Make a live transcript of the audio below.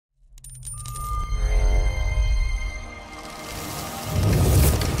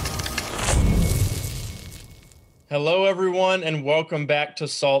Hello, everyone, and welcome back to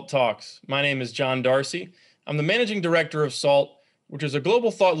SALT Talks. My name is John Darcy. I'm the managing director of SALT, which is a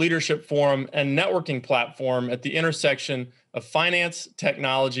global thought leadership forum and networking platform at the intersection of finance,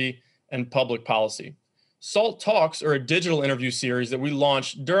 technology, and public policy. SALT Talks are a digital interview series that we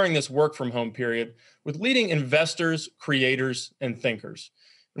launched during this work from home period with leading investors, creators, and thinkers.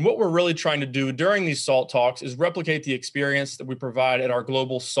 And what we're really trying to do during these SALT Talks is replicate the experience that we provide at our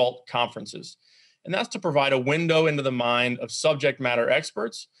global SALT conferences. And that's to provide a window into the mind of subject matter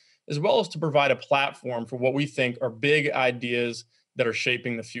experts, as well as to provide a platform for what we think are big ideas that are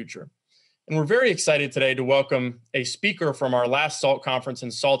shaping the future. And we're very excited today to welcome a speaker from our last SALT conference in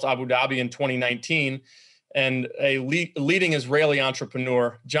SALT Abu Dhabi in 2019, and a leading Israeli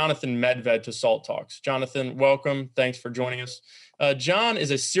entrepreneur, Jonathan Medved, to SALT Talks. Jonathan, welcome. Thanks for joining us. John is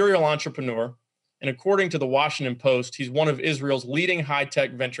a serial entrepreneur, and according to the Washington Post, he's one of Israel's leading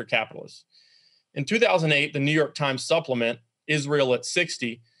high-tech venture capitalists. In 2008, the New York Times supplement, Israel at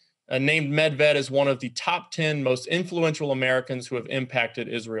 60, named Medved as one of the top 10 most influential Americans who have impacted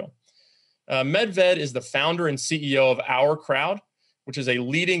Israel. Medved is the founder and CEO of Our Crowd, which is a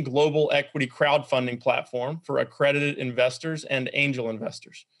leading global equity crowdfunding platform for accredited investors and angel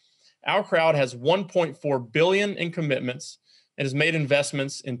investors. Our Crowd has $1.4 billion in commitments and has made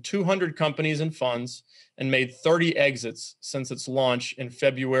investments in 200 companies and funds and made 30 exits since its launch in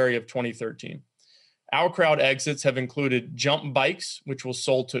February of 2013. Our Crowd exits have included Jump Bikes, which was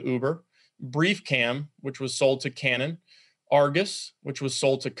sold to Uber, BriefCam, which was sold to Canon, Argus, which was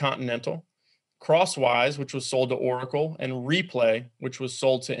sold to Continental, Crosswise, which was sold to Oracle, and Replay, which was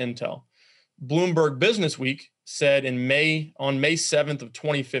sold to Intel. Bloomberg Businessweek said on May 7th of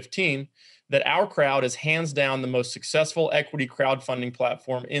 2015 that Our Crowd is hands down the most successful equity crowdfunding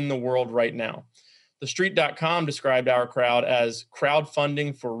platform in the world right now. TheStreet.com described Our Crowd as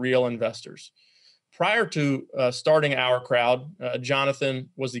crowdfunding for real investors. Prior to starting Our Crowd, Jonathan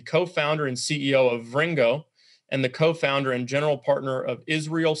was the co-founder and CEO of Vringo and the co-founder and general partner of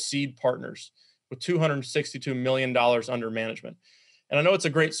Israel Seed Partners with $262 million under management. And I know it's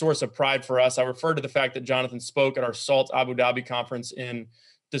a great source of pride for us. I refer to the fact that Jonathan spoke at our SALT Abu Dhabi conference in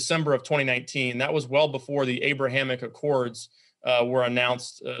December of 2019. That was well before the Abrahamic Accords were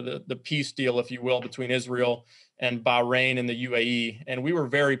announced, the peace deal, if you will, between Israel and Bahrain and the UAE. And we were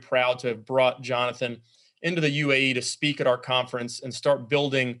very proud to have brought Jonathan into the UAE to speak at our conference and start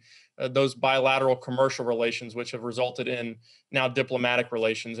building those bilateral commercial relations, which have resulted in now diplomatic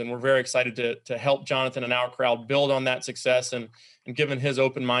relations. And we're very excited to help Jonathan and Our Crowd build on that success. And given his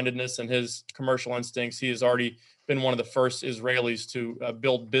open-mindedness and his commercial instincts, he has already been one of the first Israelis to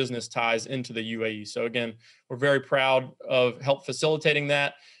build business ties into the UAE. So again, we're very proud of help facilitating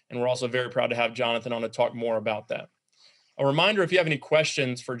that. And we're also very proud to have Jonathan on to talk more about that. A reminder, if you have any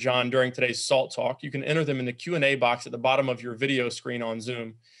questions for John during today's SALT Talk, you can enter them in the Q&A box at the bottom of your video screen on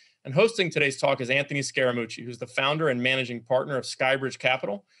Zoom. And hosting today's talk is Anthony Scaramucci, who's the founder and managing partner of Skybridge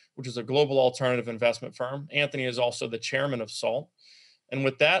Capital, which is a global alternative investment firm. Anthony is also the chairman of SALT. And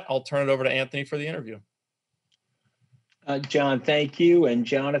with that, I'll turn it over to Anthony for the interview. John, thank you. And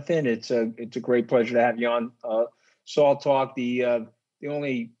Jonathan, it's a great pleasure to have you on SALT Talk. The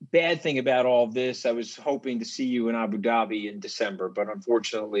only bad thing about all of this, I was hoping to see you in Abu Dhabi in December, but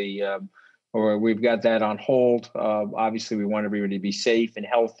unfortunately, we've got that on hold. Obviously, we want everybody to be safe and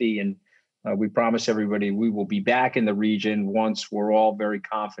healthy, and we promise everybody we will be back in the region once we're all very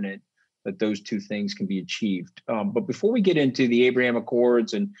confident that those two things can be achieved. But before we get into the Abraham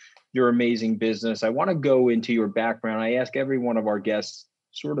Accords and your amazing business, I want to go into your background. I ask every one of our guests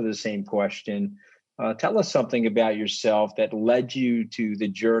sort of the same question. Tell us something about yourself that led you to the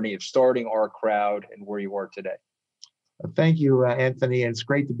journey of starting Our Crowd and where you are today. Thank you, Anthony. And it's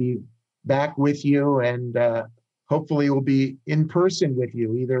great to be back with you, and hopefully we'll be in person with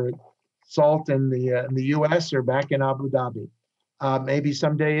you, either at SALT in the U.S. or back in Abu Dhabi. Maybe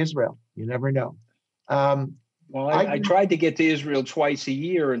someday Israel. You never know. Well, I tried to get to Israel twice a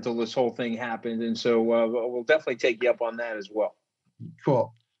year until this whole thing happened, and so we'll definitely take you up on that as well.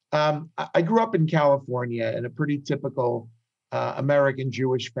 Cool. I grew up in California in a pretty typical American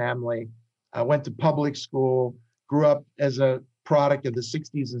Jewish family. I went to public school, grew up as a product of the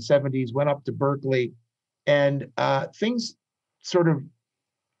 60s and 70s, went up to Berkeley, and things sort of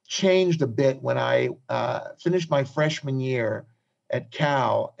changed a bit when I finished my freshman year at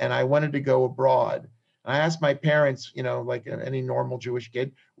Cal, and I wanted to go abroad. I asked my parents, like any normal Jewish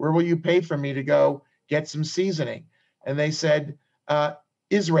kid, where will you pay for me to go get some seasoning? And they said,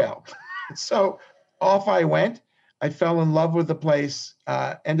 Israel. So off I went. I fell in love with the place,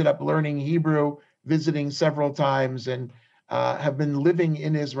 ended up learning Hebrew, visiting several times, and have been living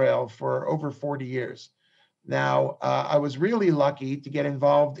in Israel for over 40 years. Now, I was really lucky to get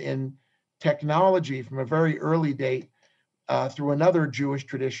involved in technology from a very early date through another Jewish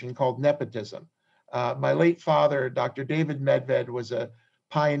tradition called nepotism. My late father, Dr. David Medved, was a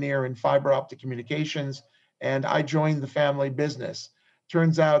pioneer in fiber optic communications, and I joined the family business.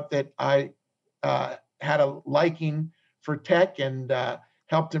 Turns out that I had a liking for tech and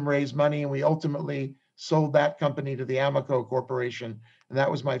helped him raise money, and we ultimately sold that company to the Amoco Corporation, and that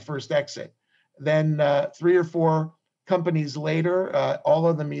was my first exit. Then 3 or 4 companies later, all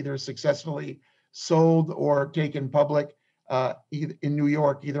of them either successfully sold or taken public in New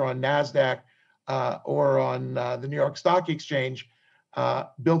York, either on NASDAQ or on the New York Stock Exchange,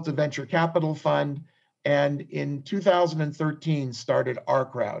 built a venture capital fund, and in 2013 started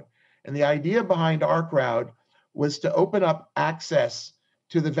OurCrowd. And the idea behind OurCrowd was to open up access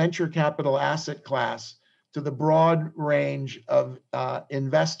to the venture capital asset class to the broad range of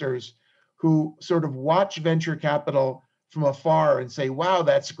investors who sort of watch venture capital from afar and say, wow,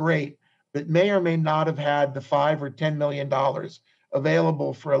 that's great, but may or may not have had the $5 or $10 million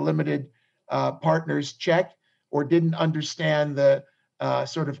available for a limited partner's check, or didn't understand the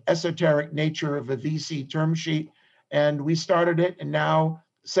sort of esoteric nature of a VC term sheet. And we started it, and now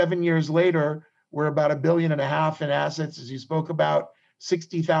 7 years later, we're about $1.5 billion in assets, as you spoke about,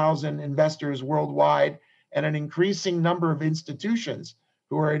 60,000 investors worldwide, and an increasing number of institutions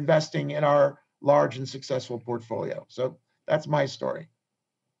who are investing in our large and successful portfolio. So that's my story.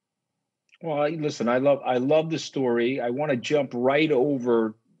 Well, listen, I love the story. I want to jump right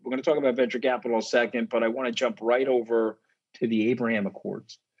over. We're going to talk about venture capital in a second, but I want to jump right over to the Abraham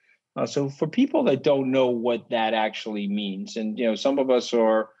Accords. So for people that don't know what that actually means, and some of us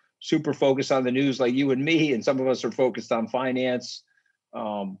are super focused on the news like you and me, and some of us are focused on finance.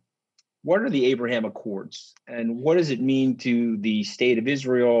 What are the Abraham Accords, and what does it mean to the state of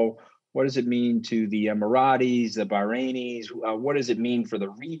Israel? What does it mean to the Emiratis, the Bahrainis? What does it mean for the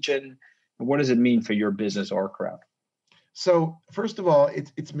region? And what does it mean for your business, OurCrowd? So first of all,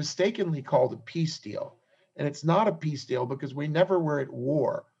 it's mistakenly called a peace deal. And it's not a peace deal because we never were at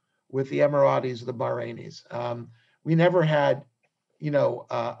war with the Emiratis or the Bahrainis. We never had,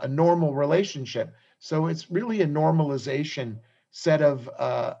 a normal relationship. So it's really a normalization set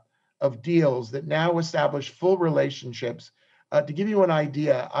of deals that now establish full relationships. To give you an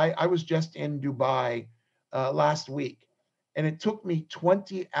idea, I was just in Dubai last week, and it took me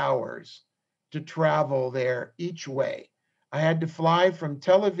 20 hours to travel there each way. I had to fly from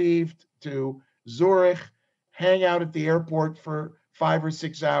Tel Aviv to Zurich, hang out at the airport for 5 or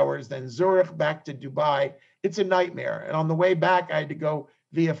 6 hours, then Zurich back to Dubai. It's a nightmare. And on the way back, I had to go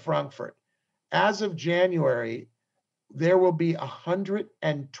via Frankfurt. As of January, there will be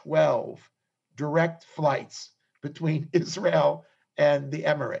 112 direct flights between Israel and the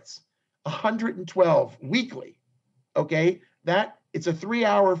Emirates. 112 weekly. Okay, it's a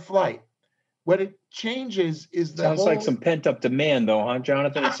 3-hour flight. What it changes is the sounds like some pent up demand, though, huh,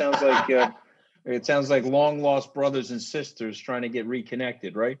 Jonathan? It sounds like long lost brothers and sisters trying to get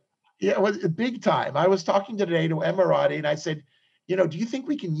reconnected, right? Yeah, it was big time. I was talking today to Emirati, and I said, do you think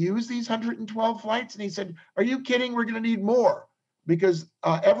we can use these 112 flights? And he said, are you kidding? We're going to need more, because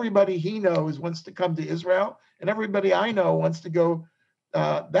everybody he knows wants to come to Israel, and everybody I know wants to go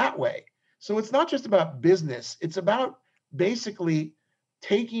that way. So it's not just about business. It's about basically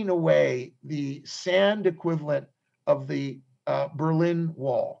taking away the sand equivalent of the Berlin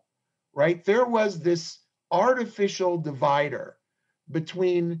Wall, right? There was this artificial divider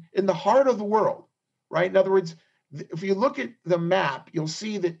in the heart of the world, right? In other words, if you look at the map, you'll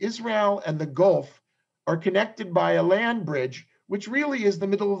see that Israel and the Gulf are connected by a land bridge, which really is the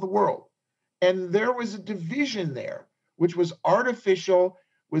middle of the world. And there was a division there, which was artificial,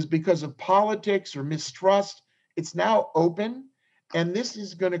 was because of politics or mistrust. It's now open. And this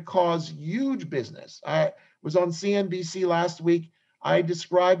is going to cause huge business. I was on CNBC last week. I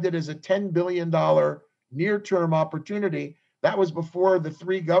described it as a $10 billion near-term opportunity. That was before the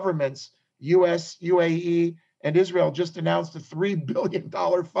 3 governments, US, UAE, and Israel, just announced a $3 billion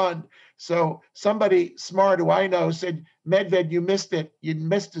fund. So somebody smart who I know said, Medved, you missed it. You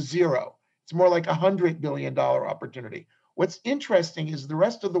missed a zero. It's more like $100 billion opportunity. What's interesting is the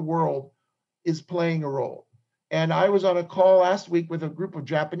rest of the world is playing a role. And I was on a call last week with a group of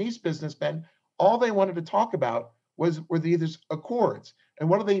Japanese businessmen. All they wanted to talk about were these accords and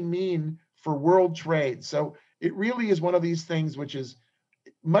what do they mean for world trade. So it really is one of these things which is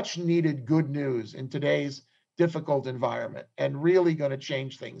much needed good news in today's difficult environment, and really going to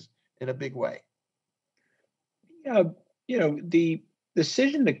change things in a big way. Yeah, the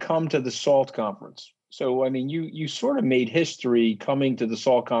decision to come to the SALT conference. So, I mean, you sort of made history coming to the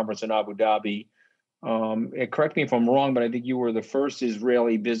SALT conference in Abu Dhabi. And correct me if I'm wrong, but I think you were the first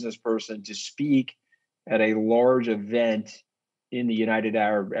Israeli business person to speak at a large event in the United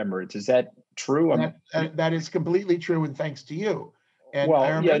Arab Emirates. Is that true? That is completely true, and thanks to you. And I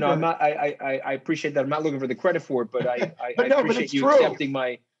Well, yeah, no, I'm remember, not. I appreciate that. I'm not looking for the credit for it, but I but appreciate it's you true. accepting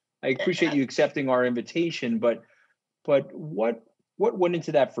my. I appreciate you accepting our invitation. But what went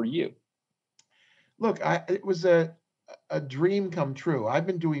into that for you? Look, it was a dream come true. I've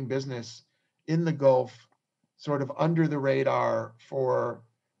been doing business in the Gulf, sort of under the radar for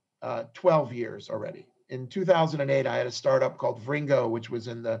 12 years already. In 2008, I had a startup called Vringo, which was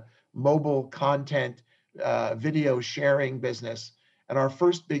in the mobile content video sharing business. And our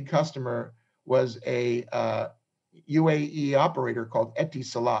first big customer was a UAE operator called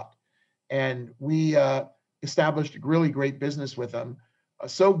Etisalat. And we established a really great business with them,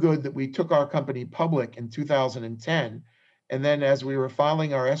 so good that we took our company public in 2010. And then as we were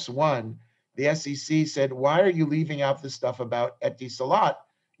filing our S1, the SEC said, "Why are you leaving out this stuff about Etisalat,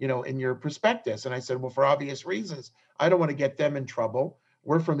 in your prospectus?" And I said, "Well, for obvious reasons. I don't want to get them in trouble.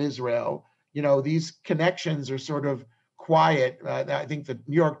 We're from Israel. These connections are sort of quiet." I think the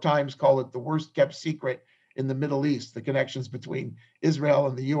New York Times call it the worst kept secret in the Middle East, the connections between Israel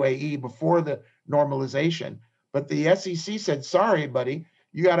and the UAE before the normalization. But the SEC said, "Sorry, buddy,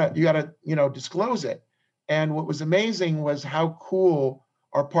 you gotta, disclose it." And what was amazing was how cool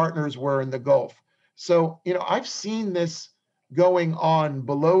our partners were in the Gulf. So, I've seen this going on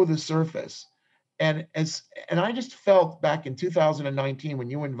below the surface. And I just felt back in 2019 when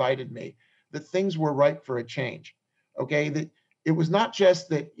you invited me that things were ripe for a change. Okay, that it was not just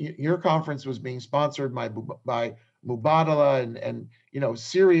that your conference was being sponsored by Mubadala and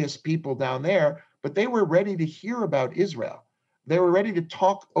serious people down there, but they were ready to hear about Israel. They were ready to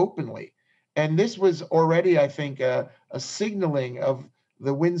talk openly. And this was already, I think, a signaling of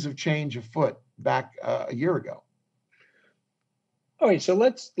the winds of change afoot back a year ago. All right, so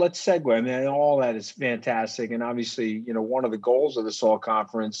let's segue. I mean, all that is fantastic, and obviously, one of the goals of the SALT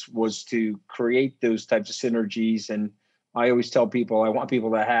conference was to create those types of synergies. And I always tell people I want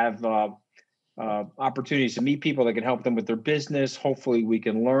people to have opportunities to meet people that can help them with their business. Hopefully, we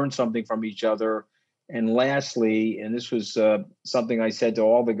can learn something from each other. And lastly, and this was something I said to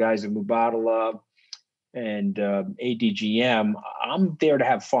all the guys at Mubadala and ADGM, I'm there to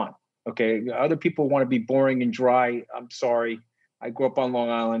have fun. Okay, other people want to be boring and dry. I'm sorry. I grew up on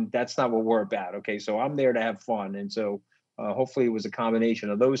Long Island. That's not what we're about. Okay, so I'm there to have fun, and so hopefully it was a combination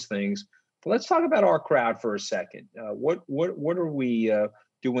of those things. But let's talk about our crowd for a second. What are we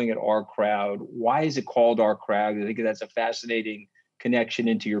doing at our crowd? Why is it called our crowd? I think that's a fascinating connection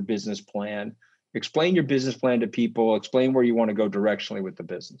into your business plan. Explain your business plan to people. Explain where you want to go directionally with the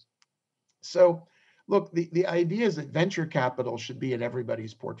business. So, look, the idea is that venture capital should be in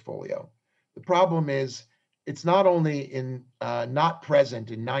everybody's portfolio. The problem is it's not only not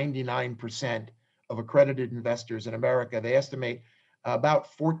present in 99% of accredited investors in America. They estimate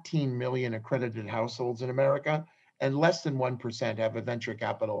about 14 million accredited households in America, and less than 1% have a venture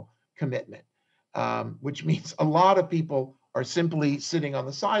capital commitment, which means a lot of people are simply sitting on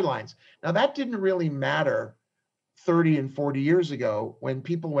the sidelines. Now, that didn't really matter 30 and 40 years ago when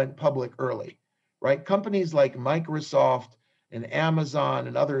people went public early, right? Companies like Microsoft and Amazon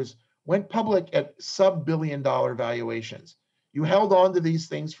and others went public at sub-billion-dollar valuations. You held on to these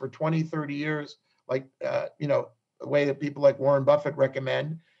things for 20, 30 years, like, the way that people like Warren Buffett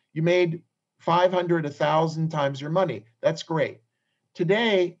recommend. You made 500, 1,000 times your money. That's great.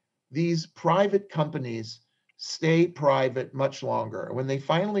 Today, these private companies stay private much longer. When they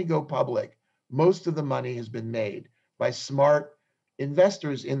finally go public, most of the money has been made by smart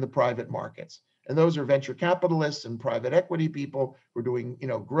investors in the private markets. And those are venture capitalists and private equity people who are doing,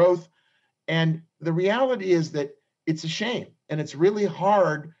 growth. And the reality is that it's a shame. And it's really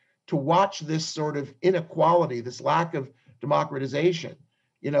hard to watch this sort of inequality, this lack of democratization.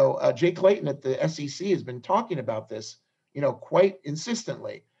 Jay Clayton at the SEC has been talking about this, quite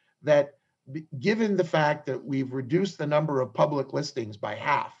insistently, that given the fact that we've reduced the number of public listings by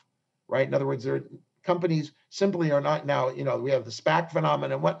half, right? In other words, companies simply are not now, we have the SPAC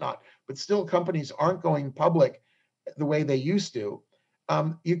phenomenon and whatnot, but still companies aren't going public the way they used to.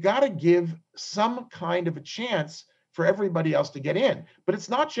 You got to give some kind of a chance for everybody else to get in. But it's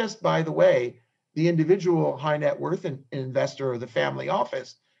not just, by the way, the individual high net worth investor or the family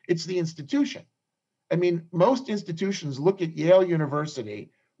office, it's the institution. I mean, most institutions look at Yale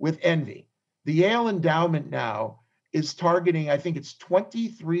University with envy. The Yale endowment now is targeting, I think it's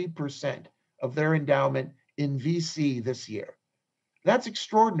 23% of their endowment in VC this year. That's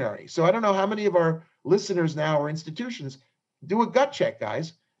extraordinary. So I don't know how many of our listeners now are institutions. Do a gut check,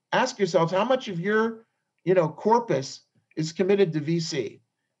 guys. ask yourselves how much of your, corpus is committed to VC.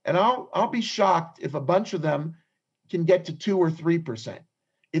 And I'll be shocked if a bunch of them can get to 2 or 3%.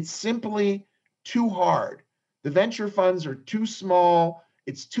 It's simply too hard. The venture funds are too small.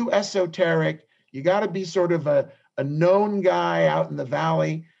 It's too esoteric. You got to be sort of a known guy out in the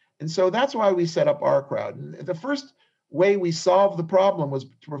valley. And so that's why we set up Our Crowd. And the first way we solved the problem was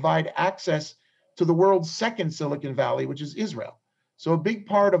to provide access to the world's second Silicon Valley, which is Israel. So a big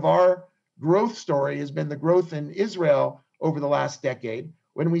part of our growth story has been the growth in Israel over the last decade.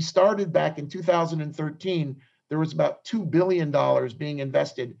 When we started back in 2013, there was about $2 billion being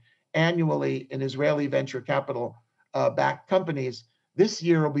invested annually in Israeli venture capital backed companies. This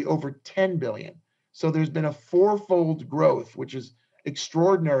year will be over 10 billion. So there's been a fourfold growth, which is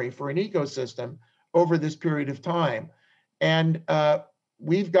extraordinary for an ecosystem over this period of time. And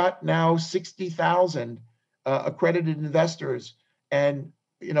we've got now 60,000 accredited investors and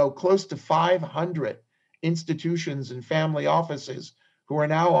close to 500 institutions and family offices who are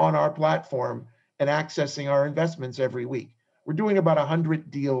now on our platform and accessing our investments every week. We're doing about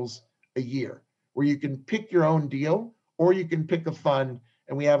 100 deals a year where you can pick your own deal or you can pick a fund.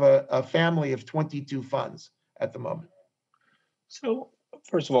 And we have a family of 22 funds at the moment. So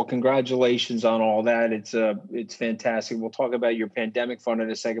first of all, congratulations on all that. It's fantastic. We'll talk about your pandemic fund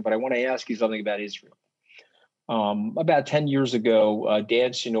in a second, but I want to ask you something about Israel. About 10 years ago,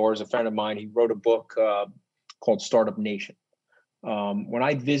 Dan Senor is a friend of mine. He wrote a book called Startup Nation. When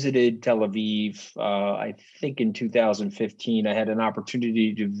I visited Tel Aviv, I think in 2015, I had an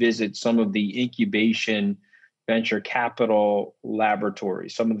opportunity to visit some of the incubation venture capital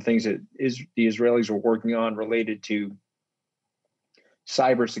laboratories, some of the things that the Israelis were working on related to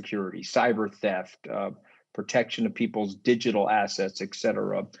cybersecurity, cyber theft, protection of people's digital assets, et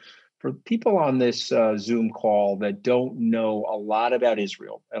cetera. For people on this Zoom call that don't know a lot about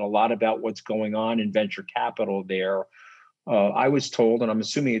Israel and a lot about what's going on in venture capital there, I was told, and I'm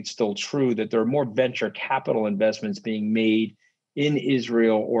assuming it's still true, that there are more venture capital investments being made in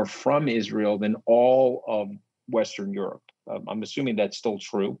Israel or from Israel than all of Western Europe. I'm assuming that's still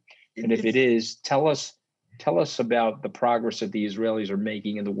true. And if it is, tell us about the progress that the Israelis are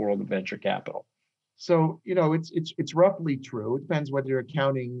making in the world of venture capital. So, it's roughly true. It depends whether you're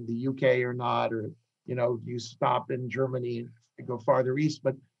counting the UK or not, or, you stop in Germany and go farther east.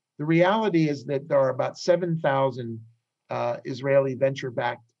 But the reality is that there are about 7,000 Israeli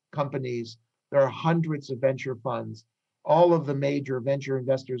venture-backed companies. There are hundreds of venture funds. All of the major venture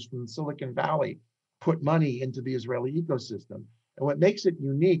investors from Silicon Valley put money into the Israeli ecosystem. And what makes it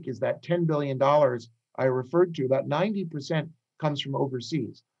unique is that $10 billion I referred to, about 90% comes from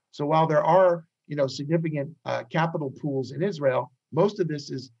overseas. So while there are significant capital pools in Israel, most of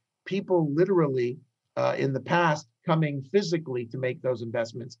this is people literally in the past coming physically to make those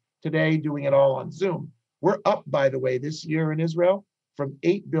investments. Today, doing it all on Zoom. We're up, by the way, this year in Israel from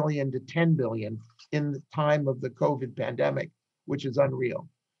 8 billion to 10 billion in the time of the COVID pandemic, which is unreal.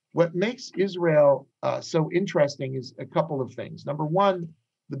 What makes Israel so interesting is a couple of things. Number one,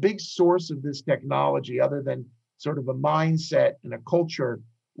 the big source of this technology, other than sort of a mindset and a culture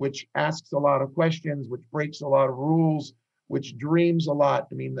which asks a lot of questions, which breaks a lot of rules, which dreams a lot.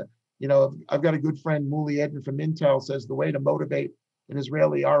 I mean, I've got a good friend, Muli Eden from Intel, says the way to motivate an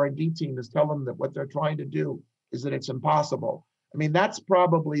Israeli R&D team is tell them that what they're trying to do is that it's impossible. I mean, that's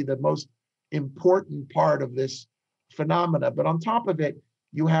probably the most important part of this phenomena. But on top of it,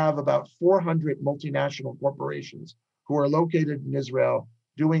 you have about 400 multinational corporations who are located in Israel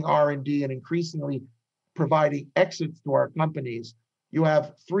doing R&D and increasingly providing exits to our companies. You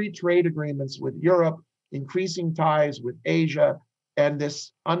have free trade agreements with Europe, increasing ties with Asia, and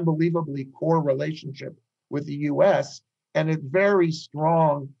this unbelievably core relationship with the US, and a very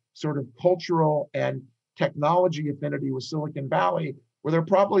strong sort of cultural and technology affinity with Silicon Valley, where there are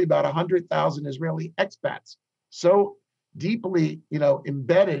probably about 100,000 Israeli expats. So deeply,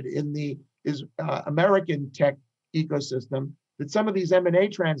 embedded in the American tech ecosystem that some of these M&A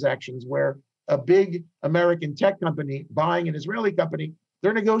transactions where a big American tech company buying an Israeli company,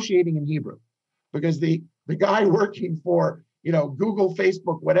 they're negotiating in Hebrew because the guy working for, Google,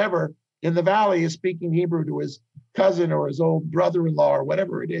 Facebook, whatever in the Valley is speaking Hebrew to his cousin or his old brother-in-law or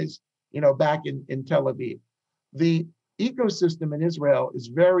whatever it is, back in Tel Aviv. The ecosystem in Israel is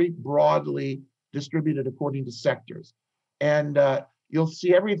very broadly distributed according to sectors. And you'll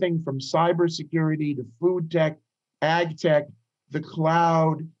see everything from cybersecurity to food tech, ag tech, the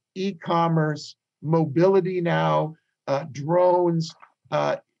cloud, e-commerce, mobility now, drones,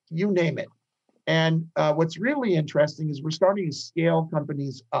 you name it. And what's really interesting is we're starting to scale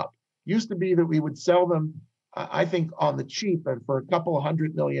companies up. Used to be that we would sell them I think on the cheap and for a couple of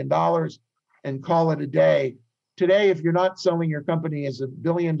 $100 million and call it a day. Today, if you're not selling your company as $1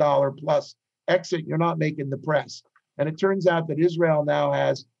 billion plus exit, you're not making the press. And it turns out that Israel now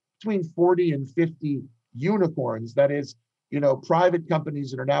has between 40 and 50 unicorns. That is, private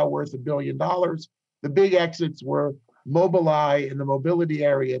companies that are now worth $1 billion. The big exits were Mobileye in the mobility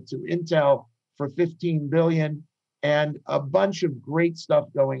area to Intel for 15 billion, and a bunch of great stuff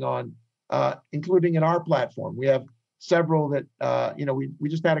going on, including in our platform. We have several that, we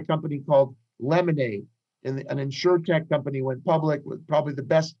just had a company called Lemonade, an insurtech company went public with probably the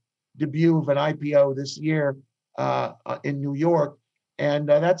best debut of an IPO this year in New York. And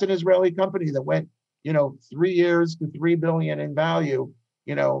that's an Israeli company that went, 3 years to 3 billion in value,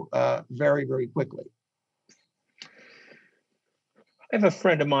 very, very quickly. I have a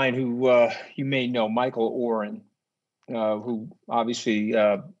friend of mine who you may know, Michael Oren, who obviously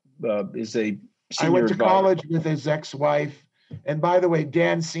is a senior I went to advisor. college with his ex-wife. And by the way,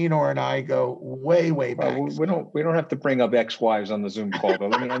 Dan Senor and I go way, way back. We don't have to bring up ex-wives on the Zoom call,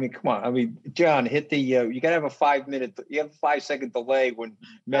 though. I mean, come on. John, hit the. You got to have a 5-second delay when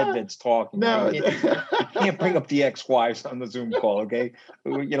Medved's talking. No, you can't bring up the ex-wives on the Zoom call. Okay,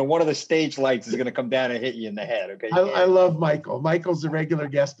 one of the stage lights is going to come down and hit you in the head. Okay. I love Michael. Michael's a regular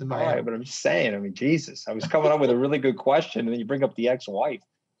guest in my house. All right, but I'm just saying. I mean, Jesus, I was coming up with a really good question, and then you bring up the ex-wife.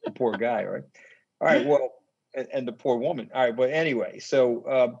 The poor guy, right? All right. Well. And the poor woman. All right. But anyway,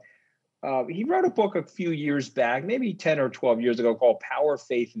 so he wrote a book a few years back, maybe 10 or 12 years ago, called Power,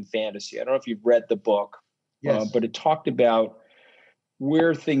 Faith, and Fantasy. I don't know if you've read the book, yes. But it talked about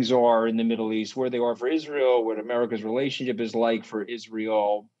where things are in the Middle East, where they are for Israel, what America's relationship is like for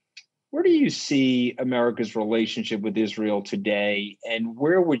Israel. Where do you see America's relationship with Israel today, and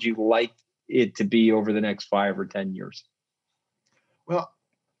where would you like it to be over the next 5 or 10 years? Well,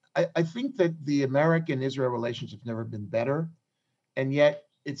 I think that the American-Israel relationship has never been better, and yet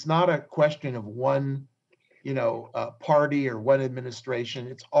it's not a question of one, party or one administration.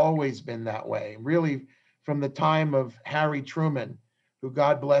 It's always been that way. Really, from the time of Harry Truman, who,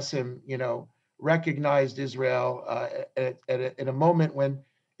 God bless him, recognized Israel at a moment when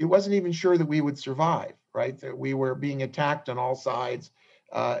it wasn't even sure that we would survive, right? That we were being attacked on all sides.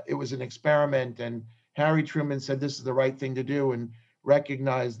 It was an experiment, and Harry Truman said this is the right thing to do, and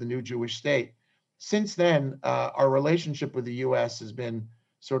recognize the new Jewish state. Since then, our relationship with the U.S. has been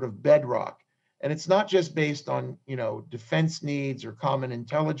sort of bedrock. And it's not just based on, defense needs or common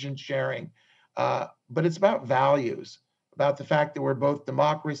intelligence sharing, but it's about values, about the fact that we're both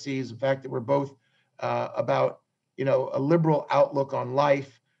democracies, the fact that we're both about, a liberal outlook on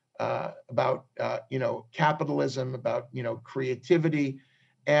life, about, capitalism, about, creativity.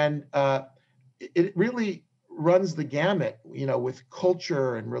 And it really runs the gamut, with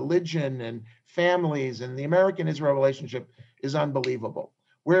culture and religion and families, and the American-Israel relationship is unbelievable.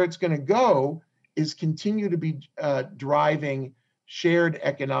 Where it's going to go is continue to be driving shared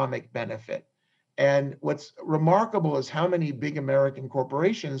economic benefit. And what's remarkable is how many big American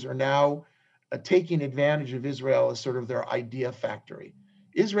corporations are now taking advantage of Israel as sort of their idea factory.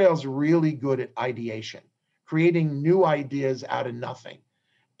 Israel's really good at ideation, creating new ideas out of nothing.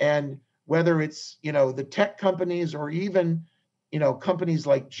 And whether it's, the tech companies or even, companies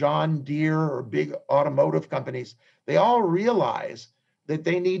like John Deere or big automotive companies, they all realize that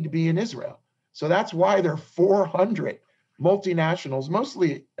they need to be in Israel. So that's why there are 400 multinationals,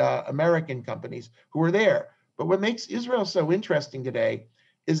 mostly American companies, who are there. But what makes Israel so interesting today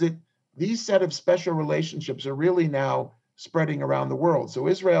is that these set of special relationships are really now spreading around the world. So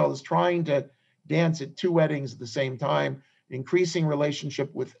Israel is trying to dance at two weddings at the same time, increasing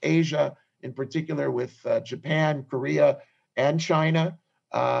relationship with Asia, in particular with Japan, Korea, and China.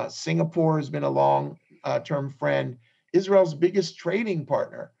 Singapore has been a long-term friend. Israel's biggest trading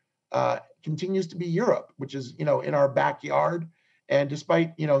partner continues to be Europe, which is, in our backyard. And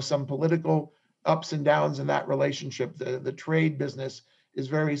despite, some political ups and downs in that relationship, the trade business is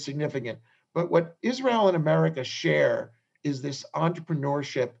very significant. But what Israel and America share is this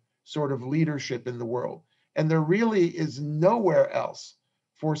entrepreneurship sort of leadership in the world. And there really is nowhere else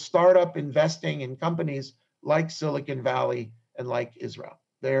for startup investing in companies like Silicon Valley and like Israel.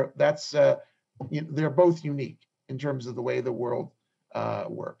 They're both unique in terms of the way the world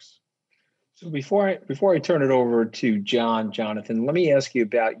works. So before I turn it over to Jonathan, let me ask you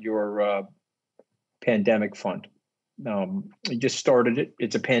about your pandemic fund. You just started it.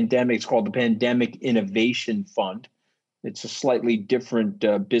 It's a pandemic. It's called the Pandemic Innovation Fund. It's a slightly different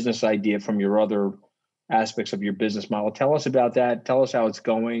business idea from your other aspects of your business model. Tell us about that. Tell us how it's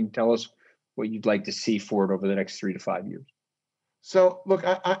going. Tell us what you'd like to see for it over the next 3 to 5 years. So look,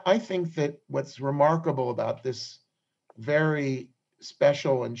 I think that what's remarkable about this very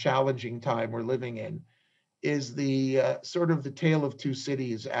special and challenging time we're living in is the sort of the tale of two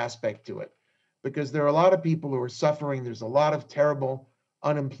cities aspect to it, because there are a lot of people who are suffering. There's a lot of terrible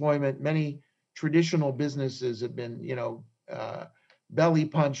unemployment. Many traditional businesses have been, belly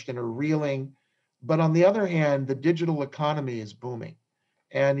punched and are reeling. But on the other hand, the digital economy is booming.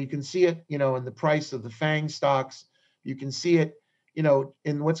 And you can see it, in the price of the FANG stocks. You can see it,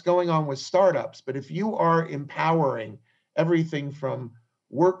 in what's going on with startups. But if you are empowering everything from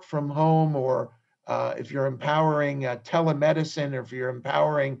work from home, or if you're empowering telemedicine, or if you're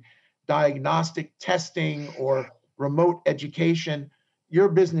empowering diagnostic testing or remote education, your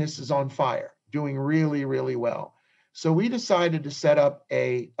business is on fire, doing really, really well. So we decided to set up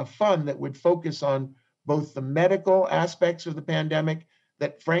a fund that would focus on both the medical aspects of the pandemic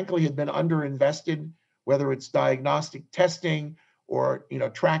that frankly had been underinvested, whether it's diagnostic testing or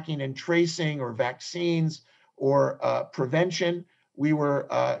tracking and tracing or vaccines or prevention. We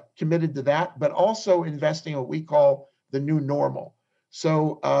were committed to that, but also investing in what we call the new normal.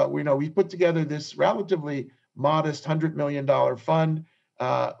 So we put together this relatively modest $100 million fund,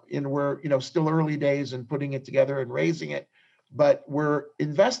 and we're still early days in putting it together and raising it, but we're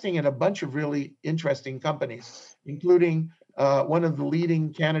investing in a bunch of really interesting companies, including one of the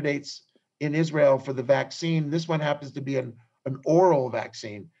leading candidates in Israel for the vaccine. This one happens to be an oral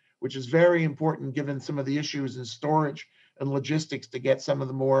vaccine, which is very important given some of the issues in storage and logistics to get some of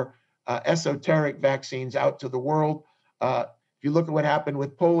the more esoteric vaccines out to the world. If you look at what happened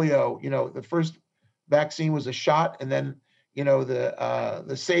with polio, the first vaccine was a shot, and then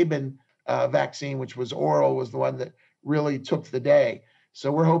the Sabin vaccine, which was oral, was the one that really took the day.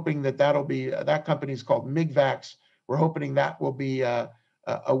 So we're hoping that'll be that company's called MigVax. We're hoping that will be a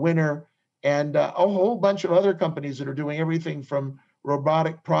winner, and a whole bunch of other companies that are doing everything from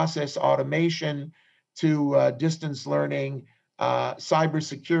robotic process automation to distance learning,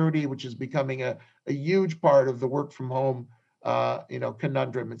 cybersecurity, which is becoming a huge part of the work from home,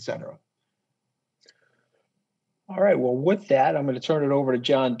 conundrum, et cetera. All right. Well, with that, I'm going to turn it over to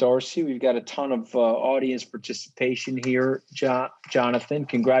John Darcy. We've got a ton of audience participation here. Jonathan,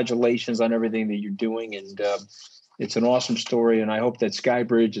 congratulations on everything that you're doing. And it's an awesome story. And I hope that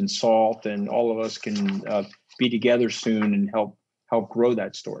Skybridge and SALT and all of us can be together soon and help grow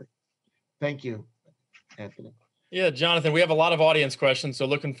that story. Thank you, Anthony. Yeah, Jonathan, we have a lot of audience questions, so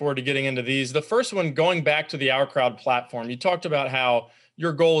looking forward to getting into these. The first one, going back to the OurCrowd platform, you talked about how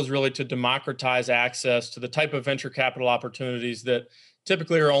your goal is really to democratize access to the type of venture capital opportunities that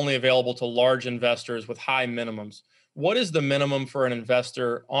typically are only available to large investors with high minimums. What is the minimum for an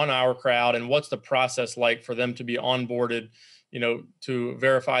investor on OurCrowd, and what's the process like for them to be onboarded, to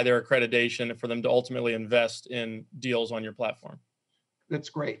verify their accreditation and for them to ultimately invest in deals on your platform? That's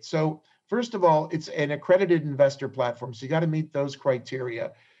great. So first of all, it's an accredited investor platform, so you got to meet those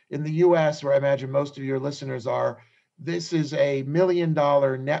criteria. In the US, where I imagine most of your listeners are, this is a $1 million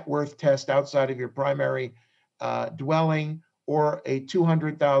net worth test outside of your primary dwelling, or a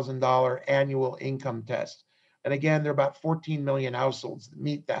 $200,000 annual income test. And again, there are about 14 million households that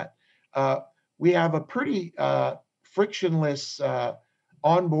meet that. We have a pretty frictionless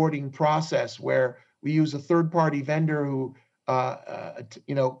onboarding process where we use a third-party vendor who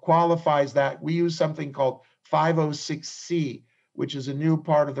qualifies that. We use something called 506C, which is a new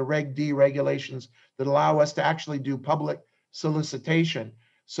part of the Reg D regulations that allow us to actually do public solicitation.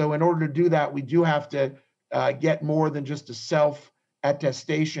 So in order to do that, we do have to get more than just a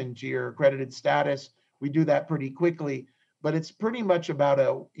self-attestation to your accredited status. We do that pretty quickly, but it's pretty much about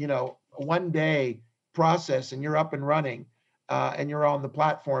a one-day process, and you're up and running, and you're on the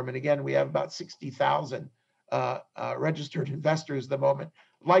platform. And again, we have about 60,000 registered investors at the moment.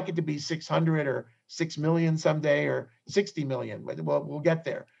 I'd like it to be 600 or 6 million someday, or 60 million. We'll get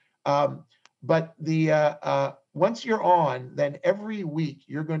there. But once you're on, then every week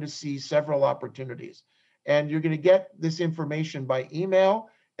you're going to see several opportunities, and you're going to get this information by email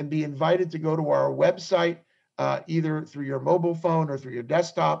and be invited to go to our website, either through your mobile phone or through your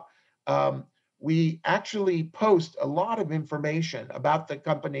desktop. We actually post a lot of information about the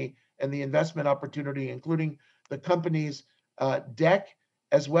company and the investment opportunity, including the company's deck,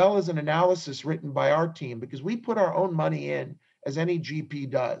 as well as an analysis written by our team, because we put our own money in, as any GP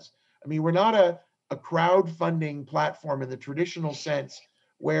does. I mean, we're not a crowdfunding platform in the traditional sense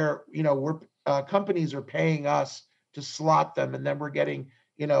where, companies are paying us to slot them, and then we're getting,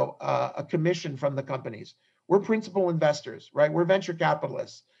 a commission from the companies. We're principal investors, right? We're venture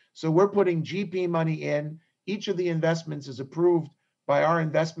capitalists. So we're putting GP money in. Each of the investments is approved by our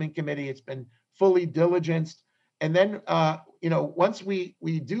investment committee. It's been fully diligenced. And then once we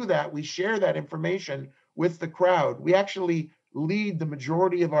do that, we share that information with the crowd. We actually lead the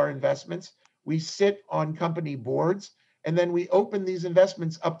majority of our investments. We sit on company boards, and then we open these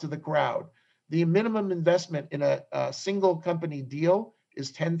investments up to the crowd. The minimum investment in a single company deal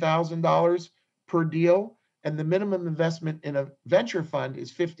is $10,000 per deal, and the minimum investment in a venture fund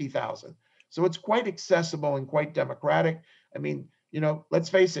is $50,000. So it's quite accessible and quite democratic. I mean, let's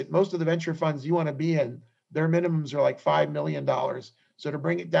face it, most of the venture funds you want to be in, their minimums are like $5 million. So to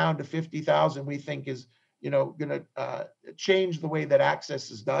bring it down to 50,000, we think is, going to change the way that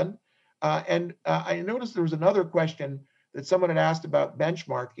access is done. And I noticed there was another question that someone had asked about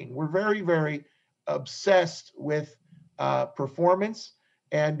benchmarking. We're very, very obsessed with performance,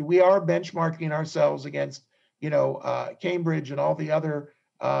 and we are benchmarking ourselves against, Cambridge and all the other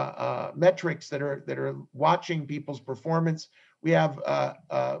metrics that are watching people's performance. We have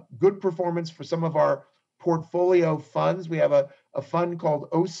good performance for some of our portfolio funds. We have a fund called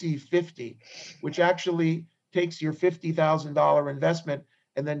OC50, which actually takes your $50,000 investment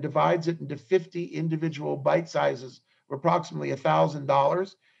and then divides it into 50 individual bite sizes of approximately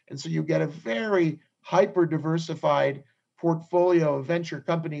 $1,000. And so you get a very hyper diversified portfolio of venture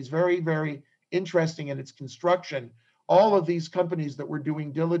companies, very, very interesting in its construction. All of these companies that we're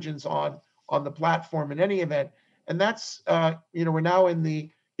doing diligence on the platform in any event. And that's, we're now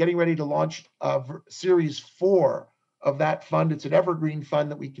getting ready to launch series 4 of that fund. It's an evergreen fund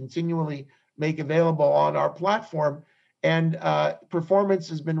that we continually make available on our platform. And performance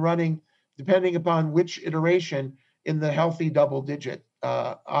has been running, depending upon which iteration, in the healthy double-digit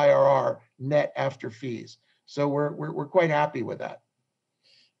IRR net after fees. So we're quite happy with that.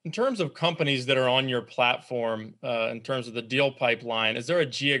 In terms of companies that are on your platform, in terms of the deal pipeline, is there a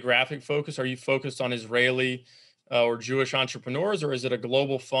geographic focus? Are you focused on Israeli or Jewish entrepreneurs, or is it a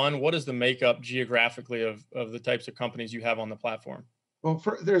global fund? What is the makeup geographically of the types of companies you have on the platform? Well,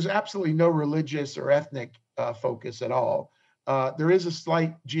 there's absolutely no religious or ethnic focus at all. There is a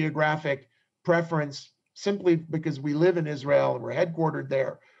slight geographic preference simply because we live in Israel and we're headquartered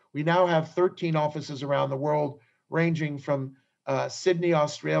there. We now have 13 offices around the world, ranging from Sydney,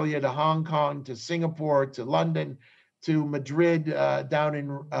 Australia, to Hong Kong, to Singapore, to London, to Madrid, down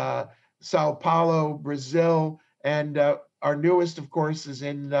in Sao Paulo, Brazil, and our newest, of course, is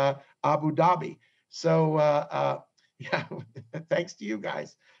in Abu Dhabi. So yeah, thanks to you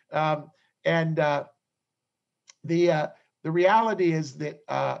guys. And the reality is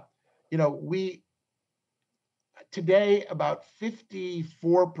that we today about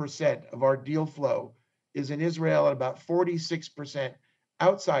 54% of our deal flow is in Israel and about 46%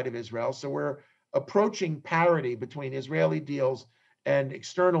 outside of Israel. So we're approaching parity between Israeli deals and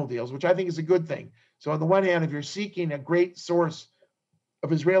external deals, which I think is a good thing. So on the one hand, if you're seeking a great source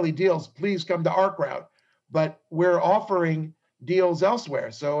of Israeli deals, please come to our crowd. But we're offering deals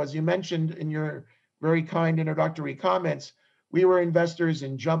elsewhere. So as you mentioned in your very kind introductory comments, we were investors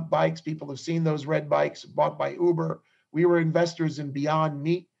in Jump Bikes. People have seen those red bikes bought by Uber. We were investors in Beyond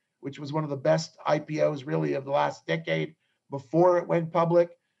Meat, which was one of the best IPOs really of the last decade before it went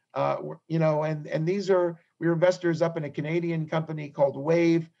public. And we were investors up in a Canadian company called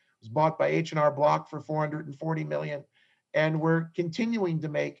Wave. It was bought by H&R Block for $440 million. And we're continuing to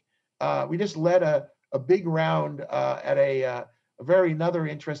make, we just led a big round at another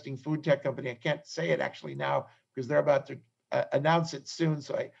interesting food tech company. I can't say it actually now because they're about to announce it soon.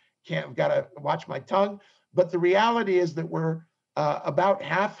 So I've got to watch my tongue. But the reality is that we're about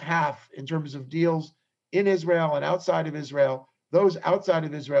half in terms of deals in Israel and outside of Israel. Those outside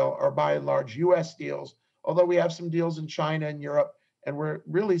of Israel are by and large US deals, although we have some deals in China and Europe, and we're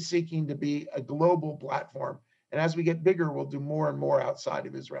really seeking to be a global platform. And as we get bigger, we'll do more and more outside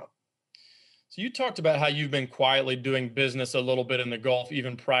of Israel. So you talked about how you've been quietly doing business a little bit in the Gulf,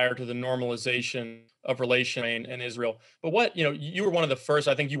 even prior to the normalization of relation in Israel. But you were one of the first,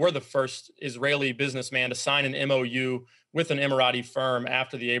 I think you were the first Israeli businessman to sign an MOU with an Emirati firm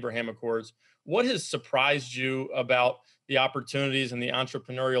after the Abraham Accords. What has surprised you about the opportunities and the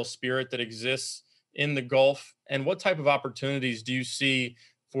entrepreneurial spirit that exists in the Gulf? And what type of opportunities do you see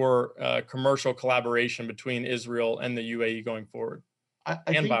for commercial collaboration between Israel and the UAE going forward?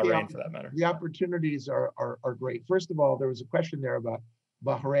 And Bahrain, for that matter. The opportunities are great. First of all, there was a question there about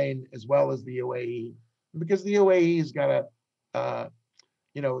Bahrain as well as the UAE, because the UAE has got a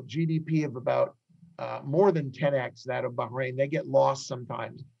GDP of about more than 10x that of Bahrain. They get lost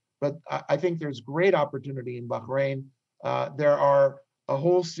sometimes, but I think there's great opportunity in Bahrain. There are a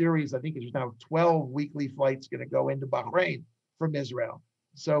whole series. I think there's now 12 weekly flights going to go into Bahrain from Israel.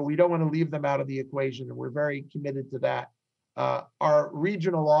 So we don't want to leave them out of the equation, and we're very committed to that. Our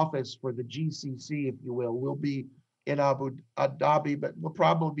regional office for the GCC, if you will be in Abu Dhabi, but we'll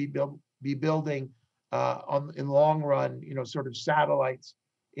probably be building in long run, sort of satellites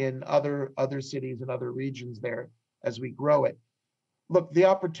in other cities and other regions there as we grow it. Look, the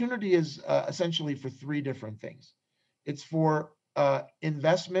opportunity is essentially for three different things. It's for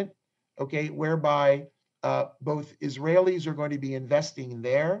investment, okay, whereby both Israelis are going to be investing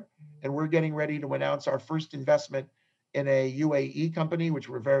there, and we're getting ready to announce our first investment in a UAE company, which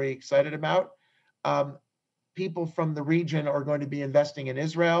we're very excited about. People from the region are going to be investing in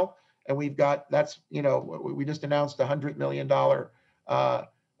Israel, and we just announced a $100 million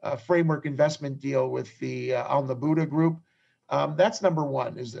framework investment deal with the Al Nabuda Group. That's number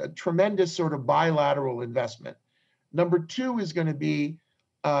one, is a tremendous sort of bilateral investment. Number two is going to be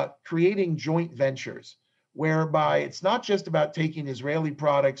creating joint ventures, whereby it's not just about taking Israeli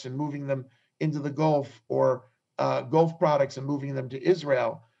products and moving them into the Gulf, or Gulf products and moving them to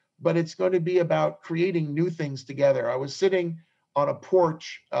Israel, but it's going to be about creating new things together. I was sitting on a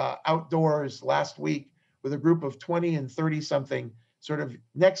porch outdoors last week with a group of 20 and 30 something sort of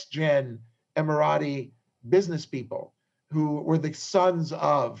next gen Emirati business people who were the sons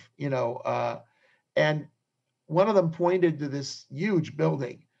of, and one of them pointed to this huge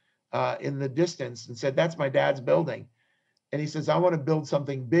building in the distance and said, "That's my dad's building." And he says, "I want to build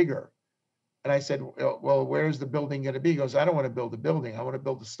something bigger." And I said, "Well, where's the building going to be?" He goes, "I don't want to build a building. I want to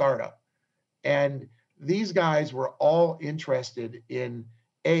build a startup." And these guys were all interested in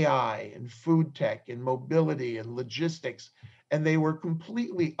AI and food tech and mobility and logistics. And they were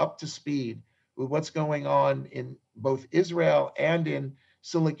completely up to speed with what's going on in both Israel and in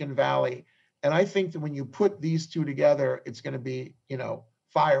Silicon Valley. And I think that when you put these two together, it's going to be,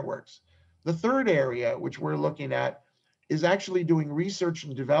 fireworks. The third area, which we're looking at, is actually doing research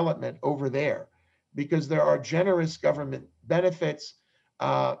and development over there, because there are generous government benefits,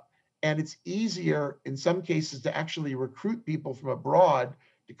 and it's easier in some cases to actually recruit people from abroad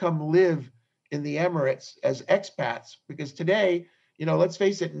to come live in the Emirates as expats. Because today, let's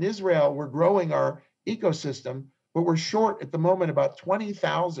face it, in Israel, we're growing our ecosystem, but we're short at the moment about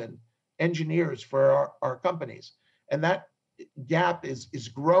 20,000 engineers for our companies. And that gap is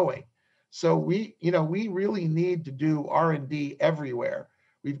growing. So we really need to do R&D everywhere.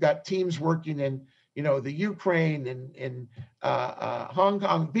 We've got teams working in, the Ukraine and in Hong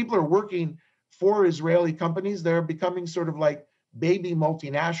Kong. People are working for Israeli companies. They're becoming sort of like baby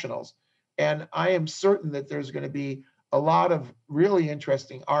multinationals. And I am certain that there's going to be a lot of really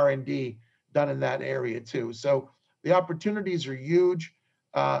interesting R&D done in that area too. So the opportunities are huge.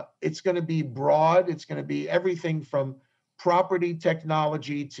 It's going to be broad. It's going to be everything from property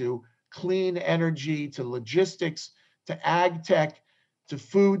technology to clean energy to logistics to ag tech to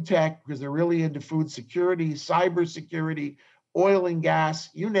food tech, because they're really into food security, cyber security, oil and gas,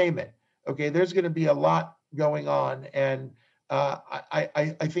 you name it. Okay, there's going to be a lot going on, and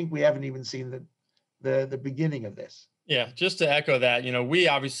I think we haven't even seen the beginning of this. Yeah, just to echo that, we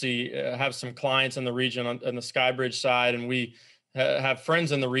obviously have some clients in the region on the Skybridge side, and we have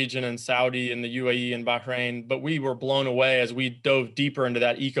friends in the region in Saudi and the UAE and Bahrain, but we were blown away as we dove deeper into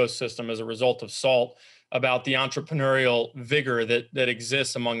that ecosystem as a result of SALT, about the entrepreneurial vigor that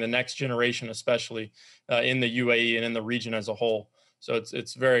exists among the next generation, especially in the UAE and in the region as a whole. So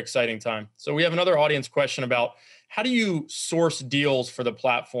it's a very exciting time. So we have another audience question about, how do you source deals for the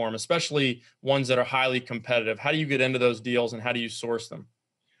platform, especially ones that are highly competitive? How do you get into those deals, and how do you source them?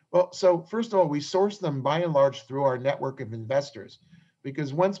 Well, so first of all, we source them by and large through our network of investors,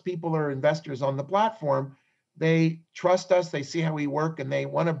 because once people are investors on the platform, they trust us, they see how we work, and they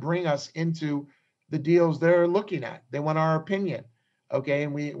want to bring us into the deals they're looking at. They want our opinion, okay?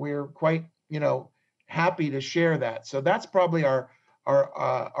 And we're quite, happy to share that. So that's probably our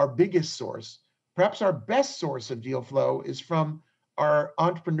biggest source. Perhaps our best source of deal flow is from our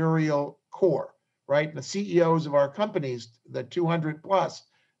entrepreneurial core, right? The CEOs of our companies, the 200 plus,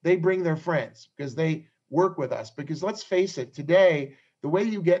 they bring their friends because they work with us. Because let's face it, today, the way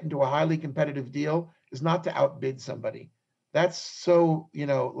you get into a highly competitive deal is not to outbid somebody. That's so,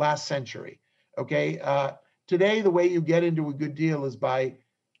 last century, okay? Today, the way you get into a good deal is by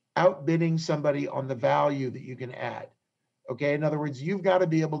outbidding somebody on the value that you can add, okay? In other words, you've got to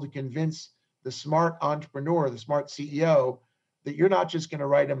be able to convince the smart entrepreneur, the smart CEO, that you're not just going to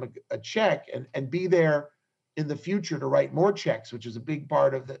write them a check and be there in the future to write more checks, which is a big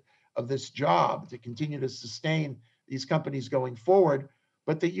part of this job to continue to sustain these companies going forward,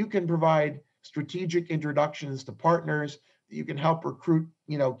 but that you can provide strategic introductions to partners, that you can help recruit,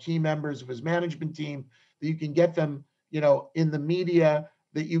 key members of his management team, that you can get them, in the media,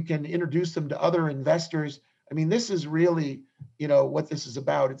 that you can introduce them to other investors. I mean, this is really, what this is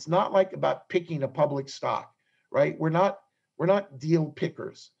about. It's not like about picking a public stock, right? We're not deal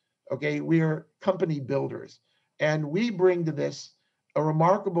pickers, okay? We are company builders. And we bring to this a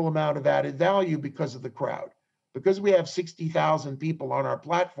remarkable amount of added value because of the crowd. Because we have 60,000 people on our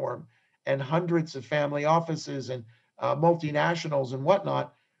platform and hundreds of family offices and multinationals and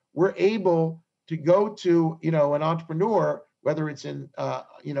whatnot, we're able to go to, an entrepreneur, whether it's in,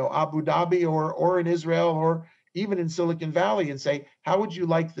 Abu Dhabi or in Israel or even in Silicon Valley, and say, how would you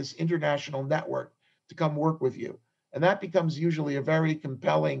like this international network to come work with you? And that becomes usually a very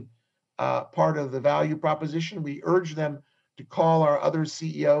compelling part of the value proposition. We urge them to call our other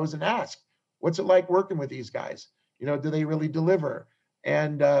CEOs and ask, what's it like working with these guys? Do they really deliver?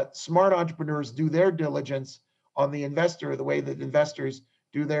 And smart entrepreneurs do their diligence on the investor the way that investors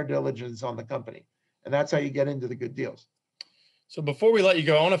do their diligence on the company. And that's how you get into the good deals. So before we let you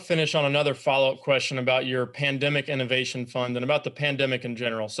go, I want to finish on another follow-up question about your Pandemic Innovation Fund and about the pandemic in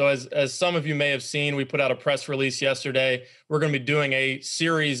general. So as some of you may have seen, we put out a press release yesterday. We're going to be doing a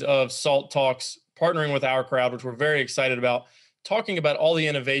series of SALT Talks partnering with Our Crowd, which we're very excited about, talking about all the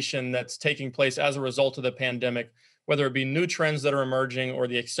innovation that's taking place as a result of the pandemic, whether it be new trends that are emerging or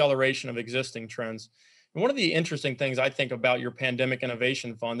the acceleration of existing trends. And one of the interesting things I think about your Pandemic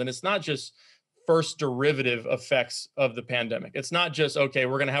Innovation Fund, and it's not just first derivative effects of the pandemic. It's not just, okay,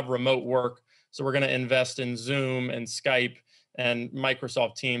 we're going to have remote work, so we're going to invest in Zoom and Skype and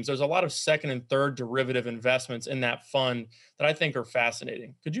Microsoft Teams. There's a lot of second and third derivative investments in that fund that I think are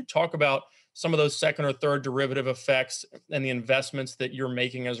fascinating. Could you talk about some of those second or third derivative effects and the investments that you're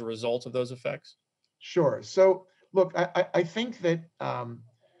making as a result of those effects? Sure. So look, I think that,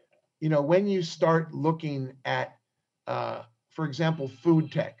 when you start looking at, for example, food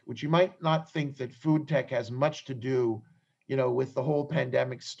tech, which you might not think that food tech has much to do, with the whole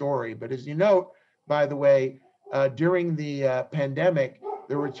pandemic story. But as you note, by the way, during the pandemic,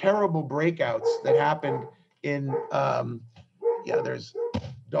 there were terrible breakouts that happened in, there's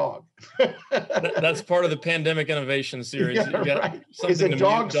dog. That's part of the Pandemic Innovation Series. Yeah, you got right. something to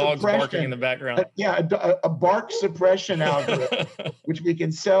mute dogs barking in the background. A bark suppression algorithm, which we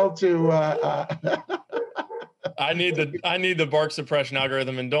can sell to. I need the bark suppression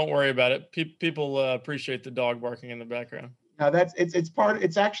algorithm, and don't worry about it. People appreciate the dog barking in the background. Now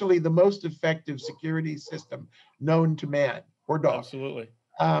it's actually the most effective security system known to man or dog. Absolutely.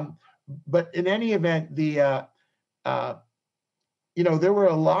 But in any event, there were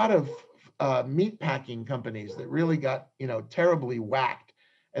a lot of meat packing companies that really got, terribly whacked.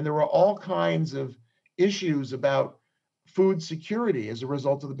 And there were all kinds of issues about food security as a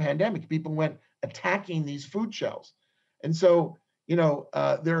result of the pandemic. People went attacking these food shelves. And so,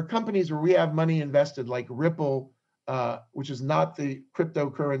 there are companies where we have money invested, like Ripple, which is not the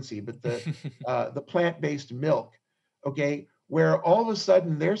cryptocurrency, but the plant-based milk, okay, where all of a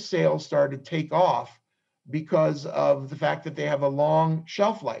sudden their sales started to take off because of the fact that they have a long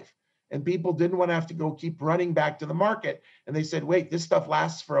shelf life. And people didn't want to have to go keep running back to the market. And they said, wait, this stuff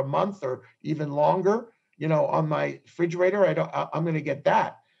lasts for a month or even longer, on my refrigerator. I'm going to get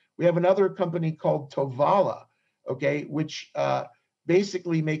that. We have another company called Tovala, okay, which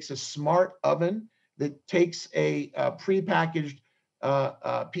basically makes a smart oven that takes a prepackaged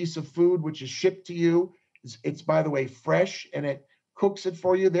piece of food, which is shipped to you. It's, by the way, fresh, and it cooks it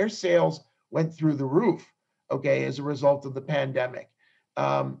for you. Their sales went through the roof, okay, as a result of the pandemic.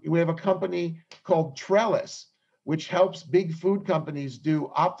 We have a company called Trellis, which helps big food companies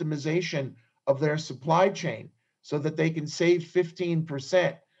do optimization of their supply chain so that they can save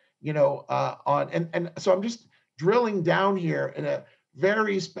 15%, and so I'm just drilling down here in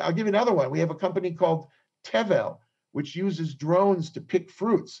I'll give you another one. We have a company called Tevel, which uses drones to pick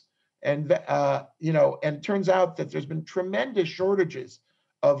fruits. And, and it turns out that there's been tremendous shortages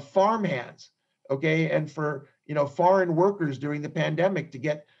of farmhands, okay, and for, foreign workers during the pandemic to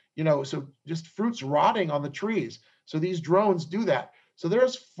get, so just fruits rotting on the trees. So these drones do that. So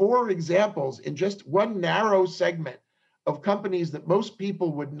there's 4 examples in just one narrow segment of companies that most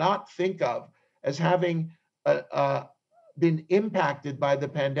people would not think of as having been impacted by the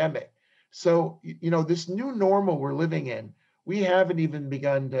pandemic. So, this new normal we're living in, we haven't even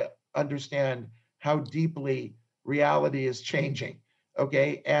begun to understand how deeply reality is changing,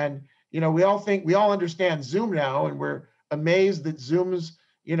 okay? And, we all understand Zoom now, and we're amazed that Zoom's,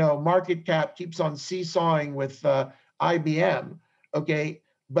 market cap keeps on seesawing with IBM, okay?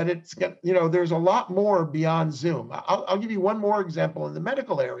 But it's got, there's a lot more beyond Zoom. I'll give you one more example in the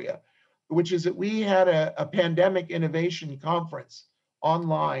medical area, which is that we had a pandemic innovation conference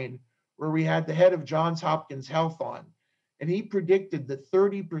online where we had the head of Johns Hopkins Health on, and he predicted that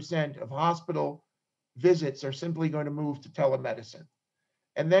 30% of hospital visits are simply going to move to telemedicine.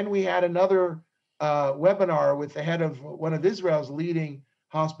 And then we had another webinar with the head of one of Israel's leading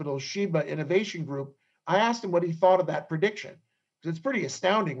hospitals, Sheba Innovation Group, I asked him what he thought of that prediction. Because it's pretty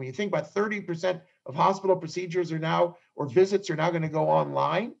astounding when you think about 30% of hospital procedures are now, or visits are now going to go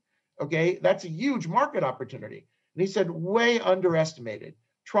online. Okay, that's a huge market opportunity. And he said, way underestimated.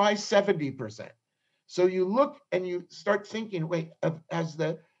 Try 70%. So you look and you start thinking, wait, has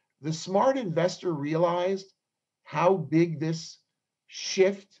the smart investor realized how big this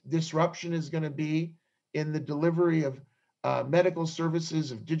disruption is going to be in the delivery of medical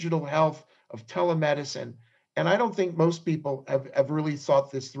services, of digital health, of telemedicine? And I don't think most people have really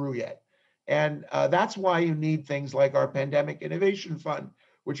thought this through yet. And that's why you need things like our Pandemic Innovation Fund,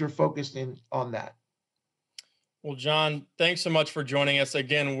 which are focused on that. Well, John, thanks so much for joining us.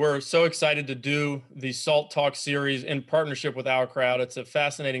 Again, we're so excited to do the SALT Talk series in partnership with Our Crowd. It's a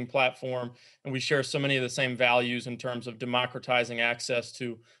fascinating platform, and we share so many of the same values in terms of democratizing access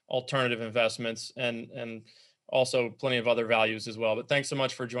to alternative investments and also plenty of other values as well. But thanks so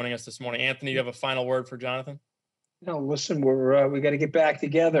much for joining us this morning. Anthony, you have a final word for Jonathan? No, listen, we got to get back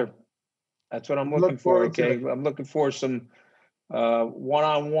together. That's what I'm looking for. Okay, I'm looking for some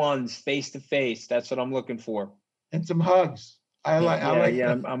one-on-ones, face-to-face. That's what I'm looking for. And some hugs. I like.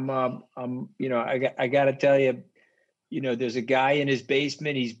 I'm I got to tell you, there's a guy in his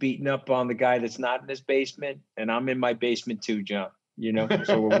basement. He's beating up on the guy that's not in his basement, and I'm in my basement too, John.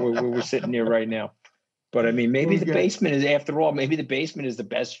 So we're sitting here right now. But I mean, maybe the basement is, after all, maybe the basement is the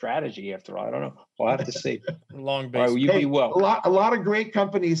best strategy after all. I don't know. We'll have to see. Long basement. All right, well, you be well. A lot of great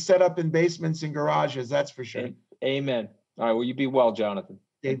companies set up in basements and garages. That's for sure. Amen. All right, well, you be well, Jonathan.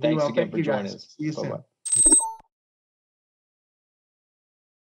 Okay, Thanks well. again for joining us. See you soon. Bye-bye.